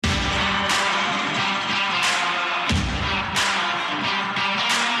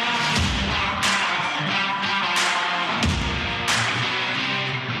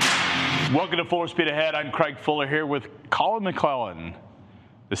Welcome to Full Speed Ahead. I'm Craig Fuller here with Collin McLelland,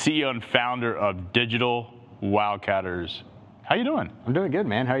 the CEO and founder of Digital Wildcatters. How you doing? I'm doing good,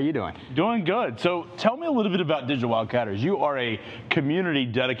 man. How are you doing? Doing good. So tell me a little bit about Digital Wildcatters. You are a community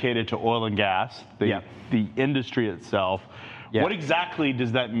dedicated to oil and gas, the industry itself. Yeah. What exactly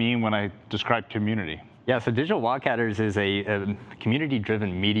does that mean when I describe community? Yeah, so Digital Wildcatters is a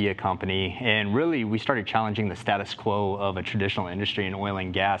community-driven media company, and really we started challenging the status quo of a traditional industry in oil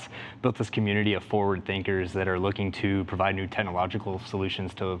and gas, built this community of forward thinkers that are looking to provide new technological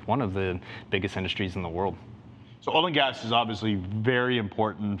solutions to one of the biggest industries in the world. So oil and gas is obviously very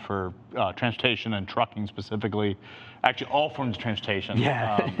important for transportation and trucking specifically. Actually, all forms of transportation,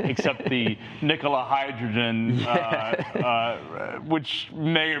 except the Nikola hydrogen, which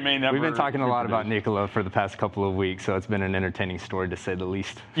may or may never. We've been talking a lot about Nikola for the past couple of weeks, so it's been an entertaining story to say the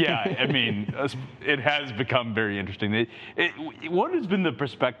least. Yeah, I mean, it has become very interesting. What has been the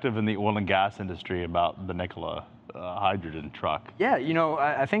perspective in the oil and gas industry about the Nikola hydrogen truck? Yeah, you know,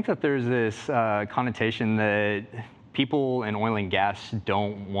 I think that there's this connotation that people in oil and gas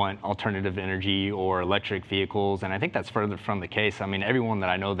don't want alternative energy or electric vehicles, and I think that's further from the case. I mean, everyone that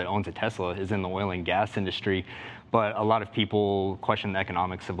I know that owns a Tesla is in the oil and gas industry, but a lot of people question the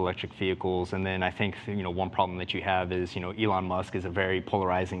economics of electric vehicles. And then I think, you know, one problem that you have is, you know, Elon Musk is a very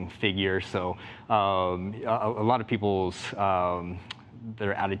polarizing figure, so a lot of people's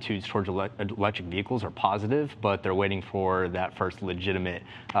their attitudes towards electric vehicles are positive, but they're waiting for that first legitimate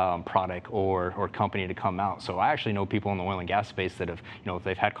product or company to come out. So I actually know people in the oil and gas space that have, you know,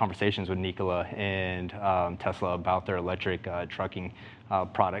 they've had conversations with Nikola and Tesla about their electric trucking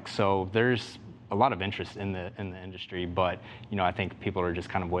products. So there's a lot of interest in the industry, but you know, I think people are just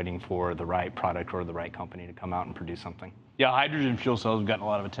kind of waiting for the right product or the right company to come out and produce something. Yeah, hydrogen fuel cells have gotten a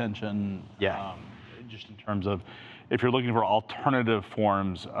lot of attention. Yeah, just in terms of, if you're looking for alternative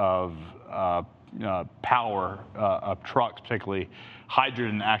forms of power of trucks, particularly,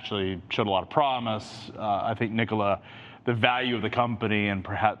 hydrogen actually showed a lot of promise. I think Nikola, the value of the company and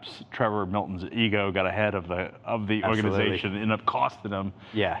perhaps Trevor Milton's ego got ahead of the organization, ended up costing them.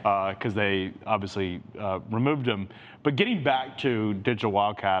 Yeah. Because they obviously removed them. But getting back to Digital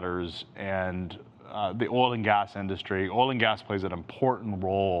Wildcatters and the oil and gas industry, oil and gas plays an important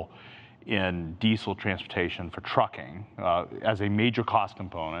role in diesel transportation for trucking as a major cost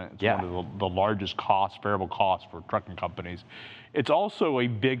component. It's one of the largest variable costs for trucking companies. It's also a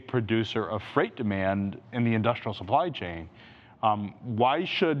big producer of freight demand in the industrial supply chain. Why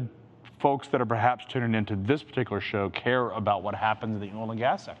should folks that are perhaps tuning into this particular show care about what happens in the oil and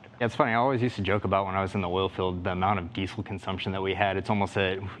gas sector? Yeah, it's funny. I always used to joke about when I was in the oil field, the amount of diesel consumption that we had. It's almost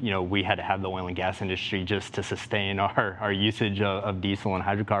that, you know, we had to have the oil and gas industry just to sustain our usage of diesel and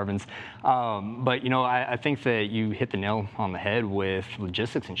hydrocarbons. But, you know, I think that you hit the nail on the head with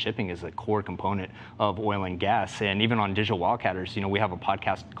logistics and shipping is a core component of oil and gas. And even on Digital Wildcatters, you know, we have a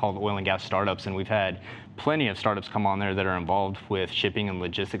podcast called Oil and Gas Startups, and we've had plenty of startups come on there that are involved with shipping and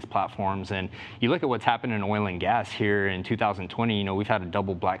logistics platforms. And you look at what's happened in oil and gas here in 2020, you know, we've had a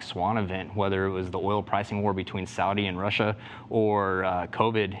double black swan event, whether it was the oil pricing war between Saudi and Russia or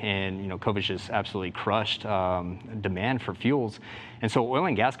COVID. And, you know, COVID's just absolutely crushed demand for fuels. And so oil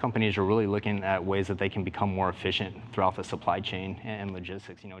and gas companies are really looking at ways that they can become more efficient throughout the supply chain and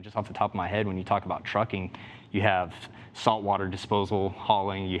logistics. You know, just off the top of my head, when you talk about trucking, you have saltwater disposal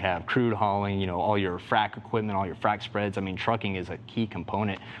hauling, you have crude hauling, you know, all your frac equipment, all your frac spreads. I mean, trucking is a key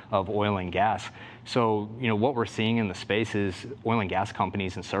component of oil and gas. So, you know, what we're seeing in the space is oil and gas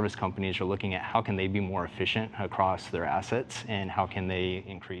companies and service companies are looking at how can they be more efficient across their assets and how can they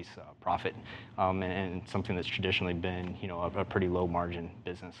increase profit, and something that's traditionally been, you know, a pretty low margin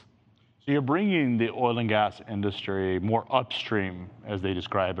business. So you're bringing the oil and gas industry more upstream, as they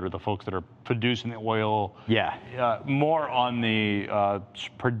describe it, or the folks that are producing the oil. Yeah. More on the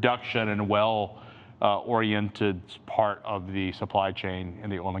production and well-oriented part of the supply chain in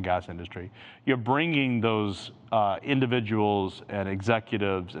the oil and gas industry. You're bringing those individuals and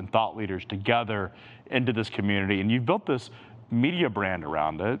executives and thought leaders together into this community, and you've built this media brand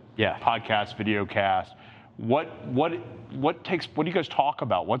around it. Yeah. Podcast, videocast. What do you guys talk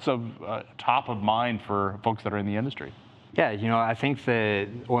about? What's top of mind for folks that are in the industry? Yeah, you know, I think that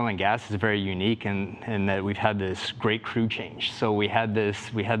oil and gas is very unique in that we've had this great crew change. So we had this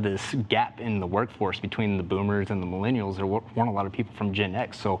gap in the workforce between the boomers and the millennials. There weren't a lot of people from Gen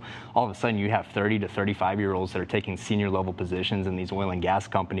X. So all of a sudden you have 30 to 35-year-olds that are taking senior level positions in these oil and gas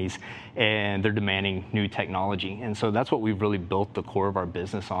companies, and they're demanding new technology. And so that's what we've really built the core of our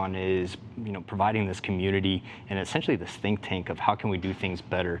business on, is, you know, providing this community and essentially this think tank of how can we do things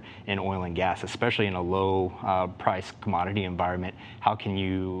better in oil and gas, especially in a low price commodity commodity environment, how can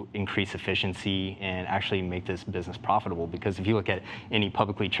you increase efficiency and actually make this business profitable? Because if you look at any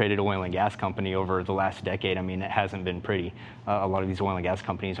publicly traded oil and gas company over the last decade, I mean, it hasn't been pretty. A lot of these oil and gas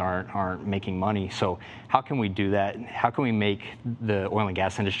companies aren't making money. So how can we do that? How can we make the oil and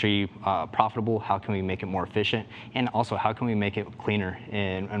gas industry profitable? How can we make it more efficient? And also, how can we make it cleaner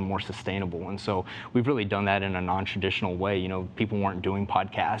and more sustainable? And so we've really done that in a non-traditional way. You know, people weren't doing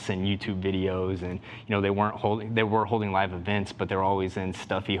podcasts and YouTube videos, and you know, they were holding live events, but they're always in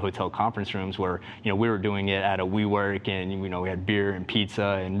stuffy hotel conference rooms where, you know, we were doing it at a WeWork, and you know, we had beer and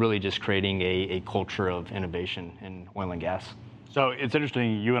pizza, and really just creating a culture of innovation in oil and gas. So it's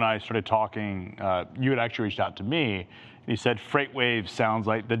interesting, you and I started talking, you had actually reached out to me, and you said FreightWaves sounds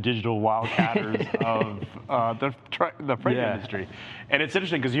like the digital Wildcatters of the freight industry. And it's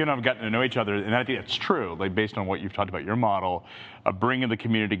interesting because you and I have gotten to know each other, and I think that's true, like based on what you've talked about your model, bringing the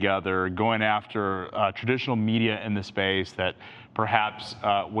community together, going after traditional media in the space that perhaps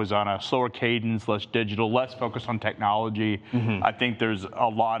was on a slower cadence, less digital, less focused on technology. I think there's a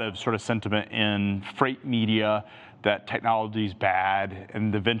lot of sort of sentiment in freight media that technology is bad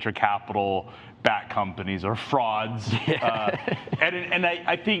and the venture capital backed companies are frauds. And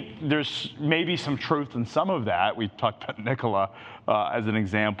I think there's maybe some truth in some of that. We've talked about Nikola as an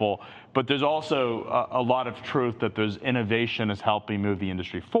example, but there's also a lot of truth that there's innovation is helping move the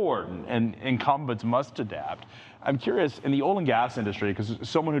industry forward, and incumbents must adapt. I'm curious, in the oil and gas industry, because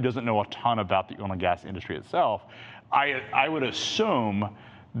someone who doesn't know a ton about the oil and gas industry itself, I would assume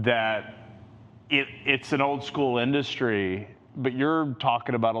that it's an old school industry, but you're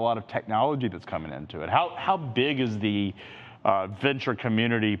talking about a lot of technology that's coming into it. How big is the venture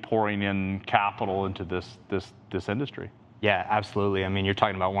community pouring in capital into this industry? Yeah, absolutely. I mean, you're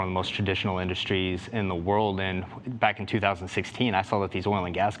talking about one of the most traditional industries in the world. And back in 2016, I saw that these oil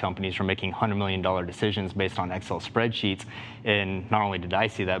and gas companies were making $100 million decisions based on Excel spreadsheets. And not only did I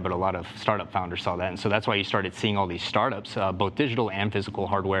see that, but a lot of startup founders saw that. And so that's why you started seeing all these startups, both digital and physical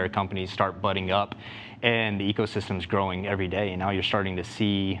hardware companies, start budding up. And the ecosystem's growing every day. And now you're starting to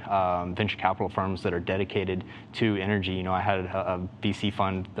see venture capital firms that are dedicated to energy. You know, I had a VC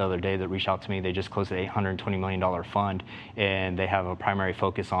fund the other day that reached out to me. They just closed an $820 million fund, and they have a primary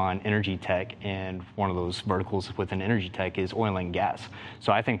focus on energy tech. And one of those verticals within energy tech is oil and gas.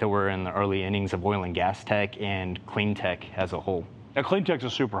 So I think that we're in the early innings of oil and gas tech and clean tech as a whole. Now, clean tech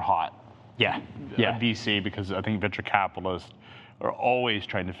is super hot. Yeah. VC, because I think venture capitalists are always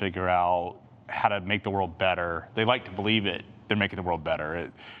trying to figure out how to make the world better. They like to believe it. They're making the world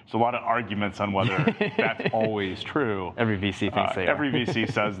better. There's a lot of arguments on whether that's always true. Every VC thinks they are. Every VC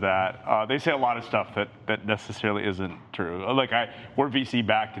says that. They say a lot of stuff that necessarily isn't true. Like we're VC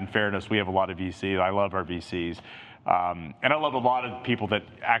backed. In fairness, we have a lot of VCs. I love our VCs. And I love a lot of people that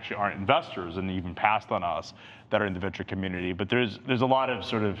actually aren't investors and even passed on us that are in the venture community. But there's a lot of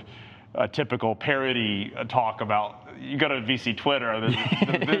sort of typical parody talk about, you go to VC Twitter,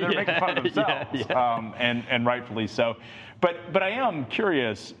 they're making fun of themselves, and rightfully so. But I am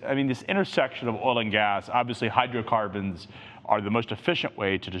curious, I mean, this intersection of oil and gas, obviously hydrocarbons are the most efficient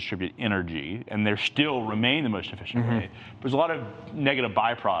way to distribute energy, and they still remain the most efficient way. There's a lot of negative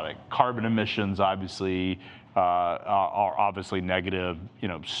byproduct. Carbon emissions, obviously, are obviously negative. You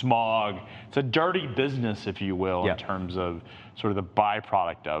know, smog. It's a dirty business, if you will, in terms of sort of the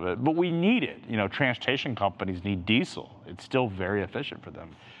byproduct of it. But we need it. You know, transportation companies need diesel. It's still very efficient for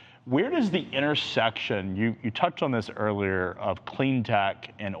them. Where does the intersection, you touched on this earlier, of clean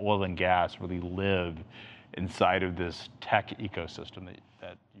tech and oil and gas really live inside of this tech ecosystem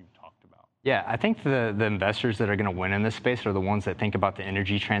that you talked about? Yeah, I think the investors that are going to win in this space are the ones that think about the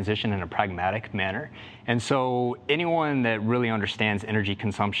energy transition in a pragmatic manner. And so anyone that really understands energy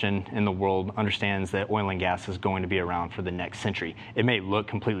consumption in the world understands that oil and gas is going to be around for the next century. It may look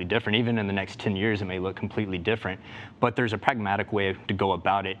completely different. Even in the next 10 years, it may look completely different. But there's a pragmatic way to go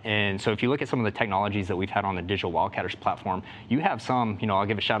about it. And so if you look at some of the technologies that we've had on the Digital Wildcatters platform, you have some, you know, I'll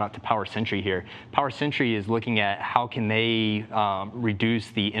give a shout out to Power Sentry here. Power Sentry is looking at how can they reduce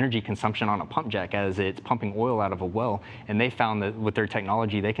the energy consumption on a pump jack as it's pumping oil out of a well. And they found that with their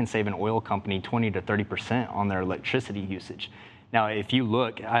technology, they can save an oil company 20 to 30% on their electricity usage. Now, if you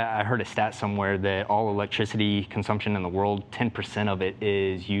look, I heard a stat somewhere that all electricity consumption in the world, 10% of it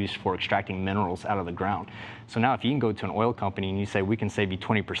is used for extracting minerals out of the ground. So now if you can go to an oil company and you say, we can save you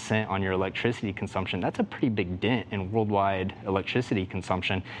 20% on your electricity consumption, that's a pretty big dent in worldwide electricity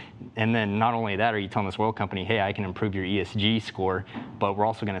consumption. And then not only that, are you telling this oil company, hey, I can improve your ESG score, but we're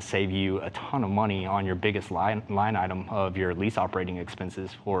also going to save you a ton of money on your biggest line item of your lease operating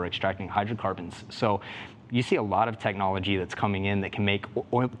expenses for extracting hydrocarbons. So you see a lot of technology that's coming in that can make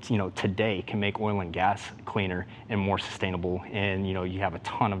oil, today can make oil and gas cleaner and more sustainable. And, you have a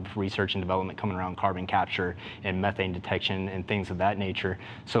ton of research and development coming around carbon capture and methane detection and things of that nature.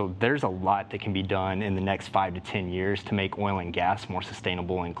 So there's a lot that can be done in the next 5 to 10 years to make oil and gas more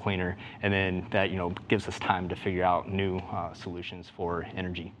sustainable and cleaner. And then that, gives us time to figure out new solutions for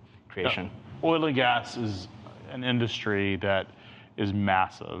energy creation. Yeah. Oil and gas is an industry that is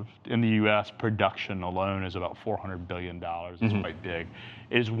massive. In the U.S., production alone is about $400 billion. It's quite big.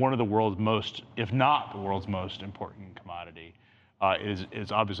 It is one of the world's most, if not the world's most important commodity.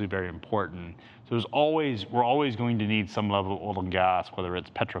 Is obviously very important. So we're always going to need some level of oil and gas, whether it's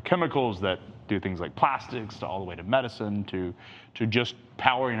petrochemicals that do things like plastics, to all the way to medicine, to just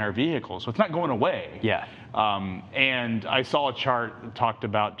powering our vehicles. So it's not going away. Yeah. And I saw a chart that talked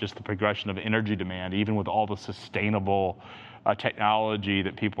about just the progression of energy demand, even with all the sustainable technology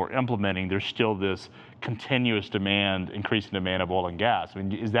that people are implementing. There's still this continuous demand, increasing demand of oil and gas. I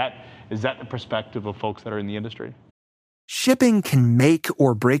mean, is that the perspective of folks that are in the industry? Shipping can make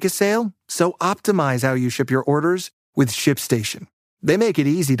or break a sale, so optimize how you ship your orders with ShipStation. They make it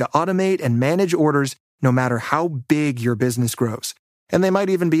easy to automate and manage orders no matter how big your business grows. And they might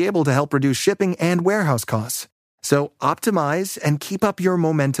even be able to help reduce shipping and warehouse costs. So optimize and keep up your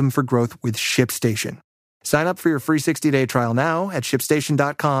momentum for growth with ShipStation. Sign up for your free 60-day trial now at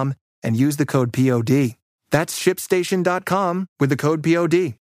ShipStation.com and use the code POD. That's ShipStation.com with the code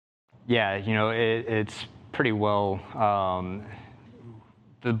POD. Yeah, it's pretty well,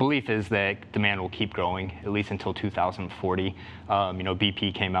 the belief is that demand will keep growing, at least until 2040.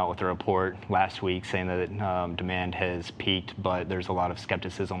 BP came out with a report last week saying that demand has peaked, but there's a lot of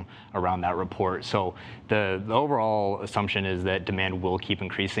skepticism around that report. So the overall assumption is that demand will keep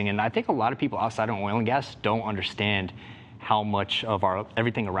increasing. And I think a lot of people outside of oil and gas don't understand how much of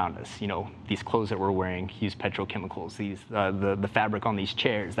everything around us, these clothes that we're wearing use petrochemicals, the fabric on these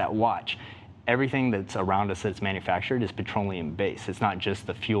chairs, that watch. Everything that's around us that's manufactured is petroleum-based. It's not just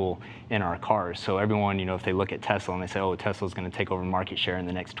the fuel in our cars. So everyone, if they look at Tesla and they say, oh, Tesla's going to take over market share in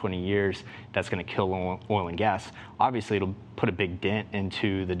the next 20 years, that's going to kill oil and gas. Obviously, it'll put a big dent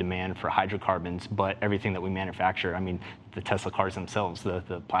into the demand for hydrocarbons, but everything that we manufacture, the Tesla cars themselves,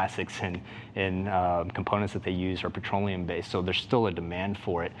 the plastics and components that they use are petroleum-based. So there's still a demand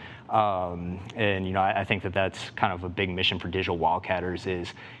for it. I think that that's kind of a big mission for Digital Wildcatters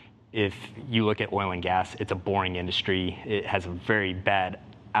is, if you look at oil and gas, it's a boring industry. It has a very bad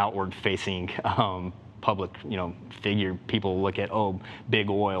outward-facing public, figure. People look at, big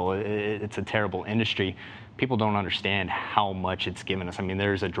oil. It's a terrible industry. People don't understand how much it's given us.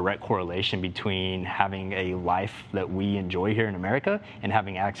 There's a direct correlation between having a life that we enjoy here in America and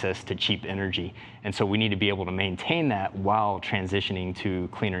having access to cheap energy. And so we need to be able to maintain that while transitioning to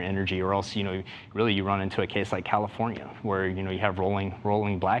cleaner energy, or else, really you run into a case like California where, you have rolling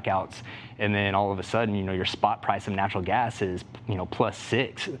blackouts, and then all of a sudden, your spot price of natural gas is,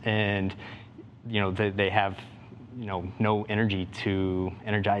 +6, and, they have no energy to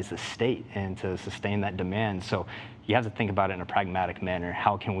energize the state and to sustain that demand. So you have to think about it in a pragmatic manner.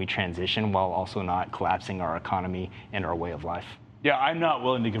 How can we transition while also not collapsing our economy and our way of life? Yeah, I'm not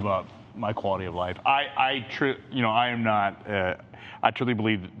willing to give up my quality of life. I truly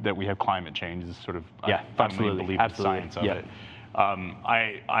believe that we have climate change. Is sort of, yeah, I absolutely believe absolutely. The science of it.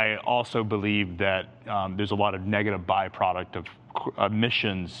 I also believe that there's a lot of negative byproduct of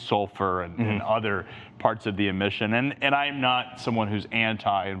emissions, sulfur, and other parts of the emission. And I'm not someone who's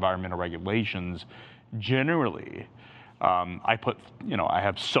anti-environmental regulations generally. I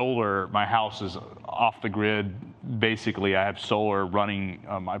have solar. My house is off the grid. Basically, I have solar running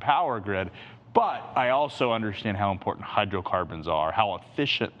my power grid. But I also understand how important hydrocarbons are, how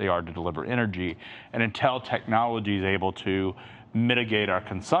efficient they are to deliver energy. And until technology is able to mitigate our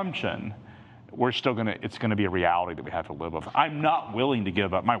consumption, it's going to be a reality that we have to live with. I'm not willing to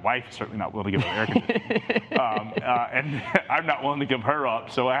give up. My wife is certainly not willing to give up air conditioning. And I'm not willing to give her up,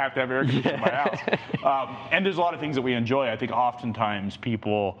 so I have to have air conditioning in my house. And there's a lot of things that we enjoy. I think oftentimes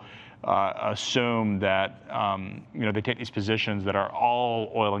people assume that they take these positions that are all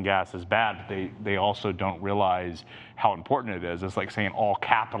oil and gas is bad, but they also don't realize how important it is. It's like saying all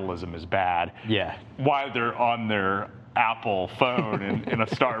capitalism is bad. Yeah. While they're on their Apple phone in a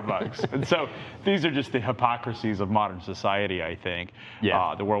Starbucks. And so these are just the hypocrisies of modern society, I think,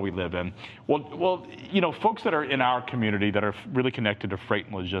 the world we live in. Well, folks that are in our community that are really connected to freight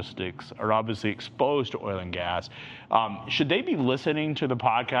and logistics are obviously exposed to oil and gas. Should they be listening to the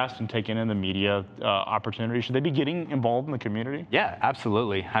podcast and taking in the media opportunity? Should they be getting involved in the community? Yeah,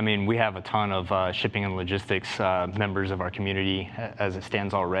 absolutely. I mean, we have a ton of shipping and logistics members of our community as it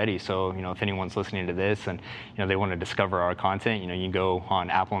stands already. So, if anyone's listening to this and, they want to discover our content, you can go on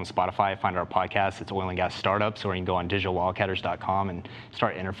Apple and Spotify, find our podcast. It's Oil and Gas Startups, or you can go on digitalwildcatters.com and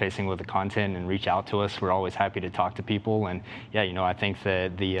start interfacing with the content and reach out to us. We're always happy to talk to people. And I think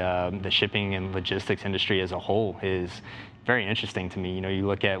that the shipping and logistics industry as a whole is very interesting to me. You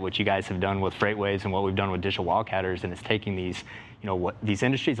look at what you guys have done with FreightWaves and what we've done with Digital Wildcatters, and it's taking these, these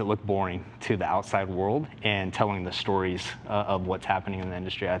industries that look boring to the outside world and telling the stories of what's happening in the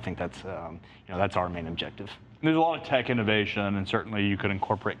industry. I think that's our main objective. There's a lot of tech innovation, and certainly you could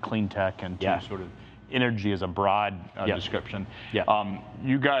incorporate clean tech into sort of energy as a broad description. Yeah.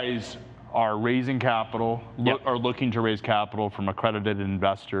 You guys are raising capital, are looking to raise capital from accredited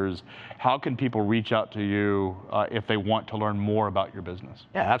investors. How can people reach out to you if they want to learn more about your business?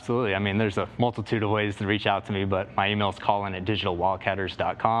 Yeah, absolutely. I mean, there's a multitude of ways to reach out to me, but my email is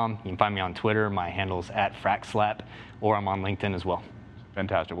Collin@digitalwildcatters.com. You can find me on Twitter. My handle's @FracSlap, or I'm on LinkedIn as well.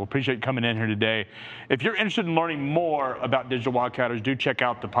 Fantastic. Well, appreciate you coming in here today. If you're interested in learning more about Digital Wildcatters, do check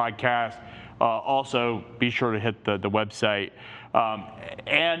out the podcast. Also, be sure to hit the website.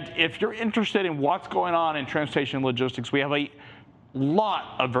 And if you're interested in what's going on in transportation and logistics, we have a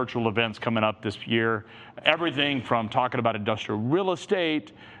lot of virtual events coming up this year. Everything from talking about industrial real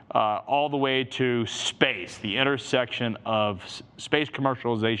estate all the way to space, the intersection of space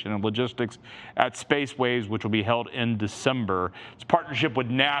commercialization and logistics at Space Waves, which will be held in December. It's a partnership with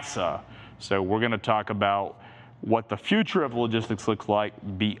NASA. So we're going to talk about what the future of logistics looks like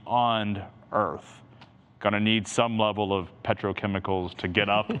beyond Earth. Going to need some level of petrochemicals to get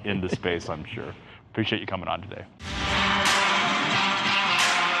up into space, I'm sure. Appreciate you coming on today.